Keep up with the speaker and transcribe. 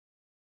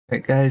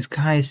Alright guys,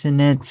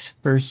 Cenat's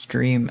first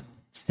stream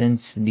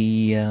since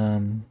the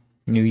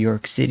New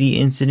York City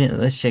incident.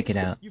 Let's check it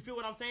out. You feel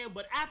what I'm saying?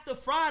 But after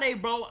Friday,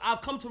 bro,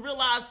 I've come to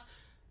realize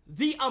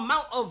the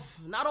amount of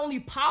not only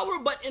power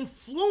but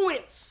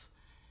influence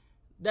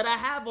that I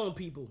have on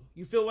people.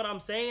 You feel what I'm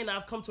saying?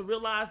 I've come to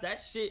realize that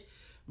shit,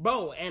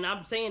 bro, and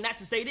I'm saying that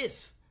to say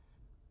this.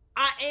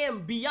 I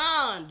am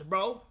beyond,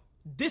 bro,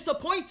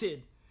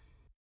 disappointed.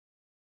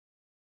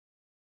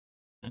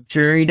 I'm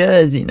sure he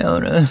does,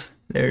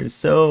 there's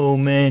so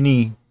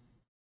many.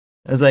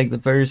 That's like the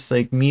first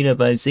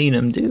meetup I've seen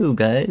him do,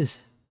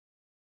 guys.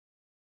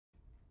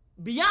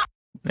 Beyond,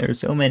 There's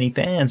so many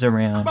fans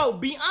around. bro,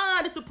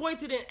 beyond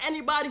disappointed in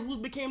anybody who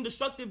became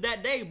destructive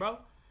that day, bro.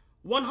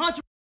 100%,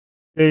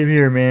 Same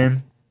here,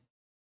 man.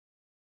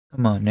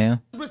 Come on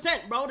now.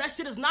 bro. That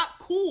shit is not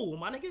cool,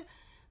 my nigga.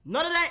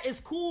 None of that is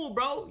cool,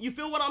 bro. You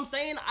feel what I'm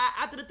saying?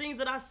 After the things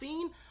that I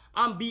seen,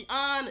 I'm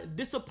beyond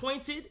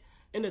disappointed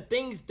in the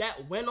things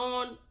that went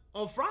on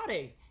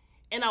Friday.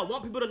 And I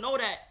want people to know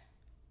that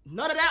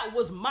none of that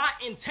was my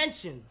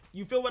intention.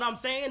 You feel what I'm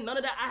saying? None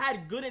of that. I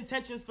had good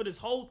intentions for this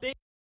whole thing.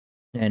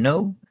 Yeah,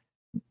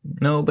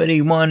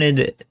 nobody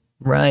wanted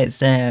riots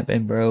to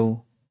happen,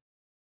 bro.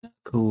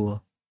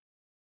 Cool.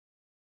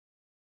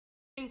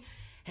 It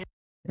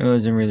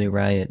wasn't really a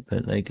riot,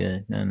 but I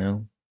don't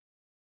know,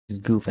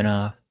 just goofing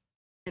off.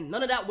 And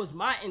none of that was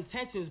my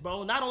intentions,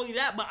 bro. Not only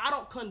that, but I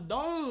don't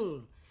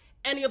condone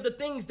any of the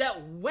things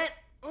that went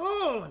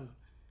on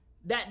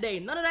that day.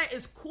 None of that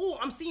is cool.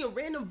 I'm seeing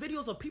random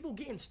videos of people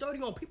getting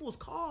sturdy on people's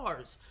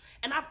cars.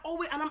 And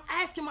I'm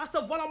asking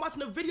myself while I'm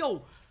watching the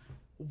video,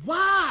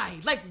 why?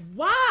 Like,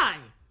 why?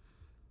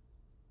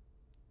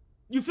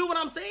 You feel what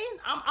I'm saying?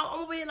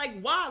 I'm over here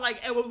like, why? Like,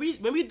 and when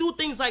we do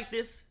things like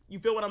this, you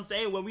feel what I'm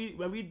saying? When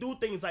we do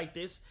things like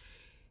this,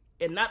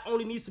 it not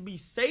only needs to be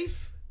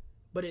safe,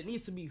 but it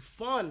needs to be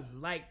fun.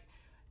 Like,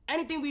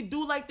 anything we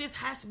do like this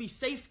has to be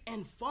safe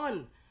and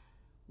fun.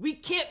 We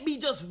can't be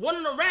just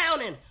running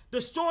around and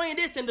destroying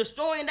this and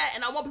destroying that.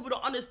 And I want people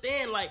to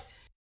understand, like,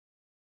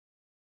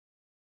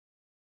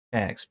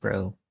 Facts,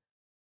 bro.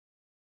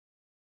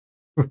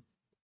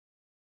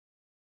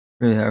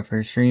 Really hard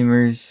for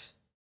streamers.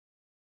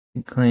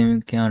 Claim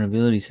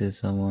accountability, says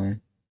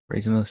someone.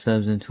 Breaks the most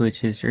subs in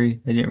Twitch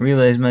history. I didn't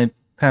realize my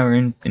power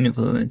and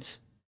influence.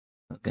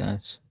 Oh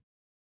gosh.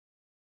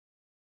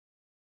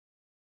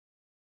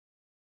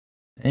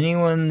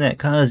 Anyone that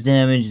caused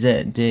damage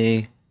that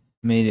day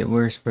made it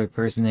worse for a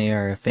person they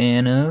are a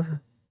fan of?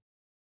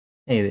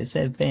 Hey, they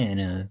said fan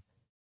of.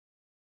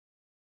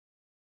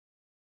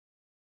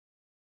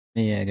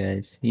 But yeah,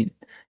 guys, he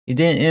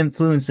didn't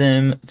influence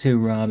them to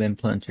rob and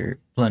plunder,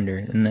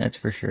 and that's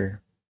for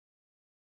sure.